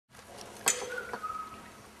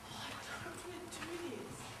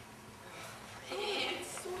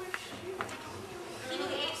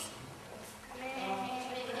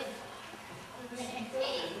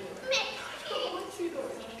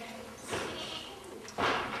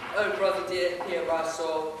Oh, brother dear, here I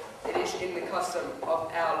saw, it is in the custom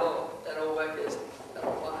of our law that all workers,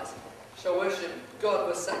 otherwise, shall worship God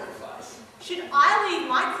with sacrifice. Should I leave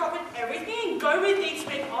my crop and everything and go with each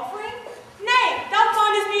make offering? Nay, thou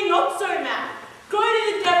findest me not so mad. Go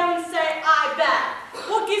to the devil and say, I bad.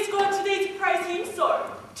 What gives God to thee to praise him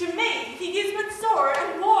so? To me, he gives but sorrow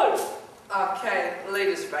and woe. Cain,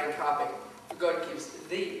 lead us vain carping, for God gives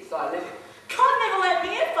thee thy living. God never lent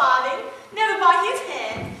me a farthing, never by his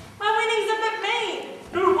hand. My winnings are but mean.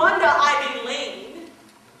 No wonder I be lean.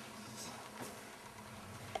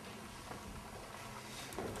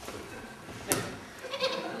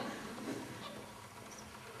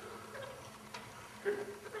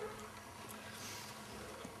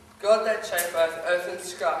 God that shaped both earth and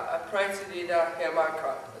sky, I pray to thee thou hear my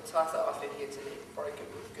cry, the tithe I offer here to thee, broken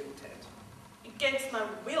with good intent. Against my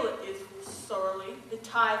will it is full sorrowly, the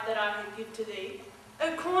tithe that I can give to thee,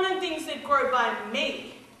 of corn and things that grow by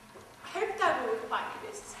me. I hope thou wilt requite me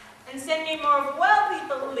this, and send me more of well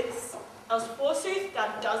people list, else forsooth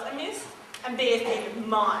thou does amiss, and beest even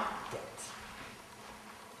mine debt.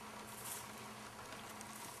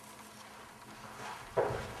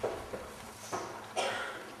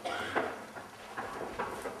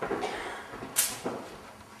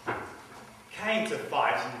 Cain to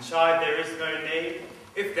fight and chide there is no need.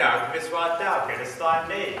 If thou givest right, thou gettest thy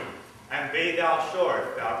need. And be thou sure,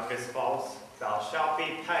 if thou givest false, thou shalt be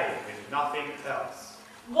paid with nothing else.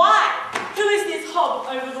 Why? Who is this hob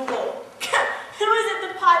over the wall? Who is it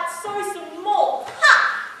that pipes so small? Ha!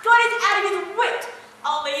 God is out of his wit.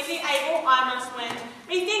 I'll leave thee, Abel, I must wend.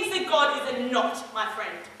 Methinks that God is a knot, my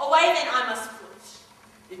friend. Away then I must flit.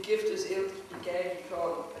 Your gift is ill, you gave, you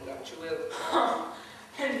gone, and not your will.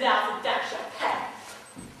 And thou for that shalt pay.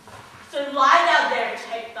 So lie thou there and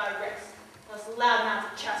take thy rest, else loud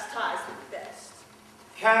mouth to chastise the best.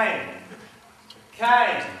 Cain!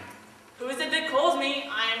 Cain! Who is it that calls me?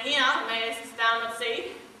 I am here, mayest thou not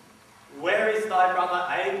see? Where is thy brother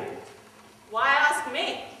Abel? Why ask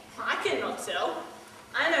me? I cannot tell.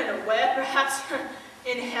 I know not where, perhaps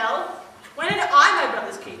in hell. When did I my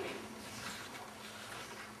brother's keeping?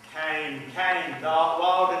 Cain, Cain, thou art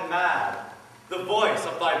wild and mad. The voice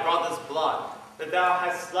of thy brother's blood, that thou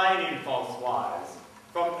hast slain in false wise,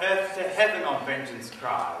 from earth to heaven on vengeance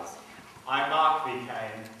cries. I mark thee,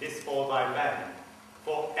 Cain, this for thy bane,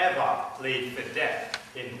 forever plead for death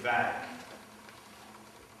in vain.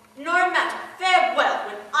 No matter, farewell.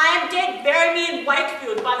 When I am dead, bury me in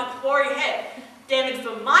Wakefield by the quarry head. Damned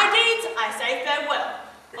for my deeds, I say farewell.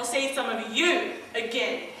 I'll see some of you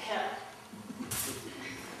again in hell.